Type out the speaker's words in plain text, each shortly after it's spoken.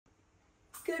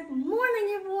Good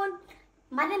morning, everyone.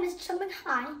 My name is Trần Mạnh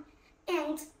Hải,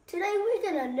 and today we're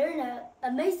gonna learn an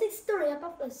amazing story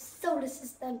about the solar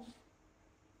system.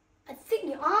 I think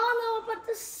you all know about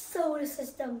the solar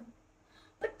system,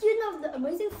 but do you know the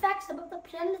amazing facts about the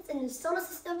planets in the solar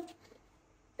system?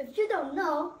 If you don't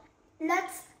know,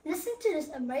 let's listen to this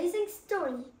amazing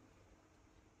story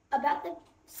about the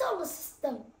solar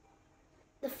system.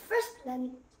 The first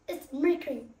planet is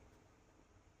Mercury.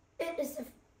 It is the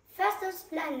fastest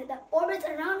planet that orbits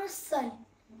around the sun,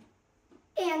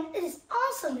 and it is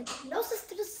also the closest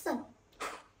to the sun.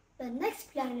 The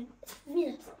next planet is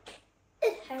Venus.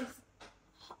 It has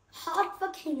hot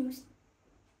volcanoes.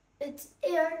 Its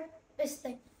air is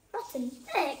like rotten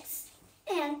eggs,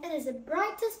 and it is the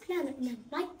brightest planet in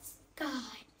the night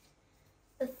sky.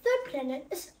 The third planet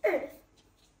is Earth.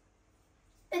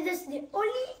 It is the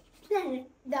only planet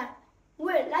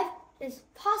where life is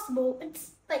possible in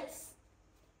space.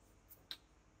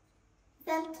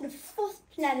 Then to the fourth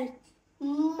planet,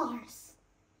 Mars.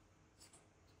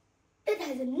 It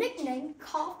has a nickname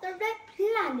called the Red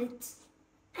Planet,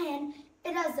 and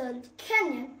it has a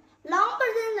canyon longer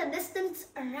than the distance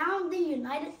around the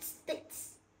United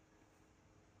States.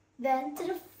 Then to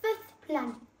the fifth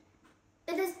planet,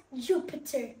 it is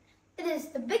Jupiter. It is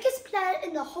the biggest planet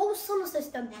in the whole solar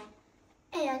system,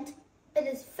 and it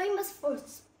is famous for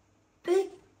its big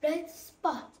red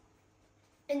spot.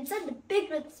 Inside the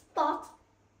big red spot,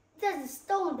 there's a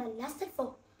stone that lasted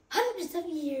for hundreds of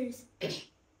years.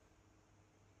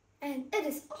 And it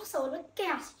is also a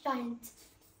gas giant.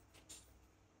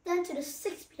 Then to the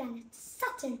sixth planet,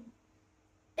 Saturn.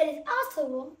 It is also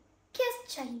a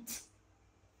gas giant.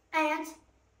 And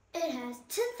it has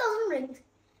 10,000 rings,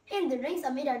 and the rings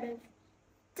are made out of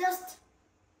dust,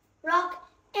 rock,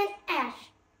 and ash.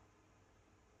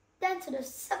 Then to the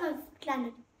seventh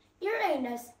planet,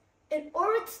 Uranus. It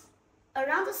orbits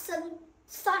around the sun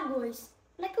sideways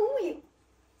like a wheel.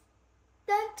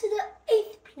 Then to the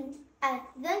eighth planet,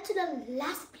 then to the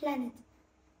last planet,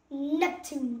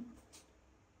 Neptune.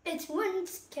 Its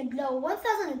winds can blow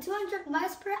 1,200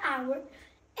 miles per hour,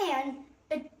 and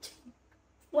it took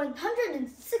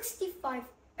 165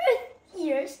 Earth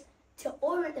years to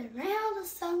orbit around the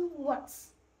sun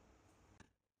once.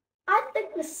 I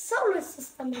think the solar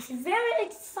system is very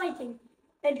exciting,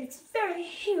 and it's very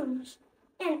huge,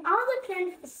 and all the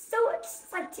planets are so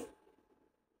exciting.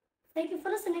 Thank you for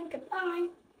listening. Goodbye.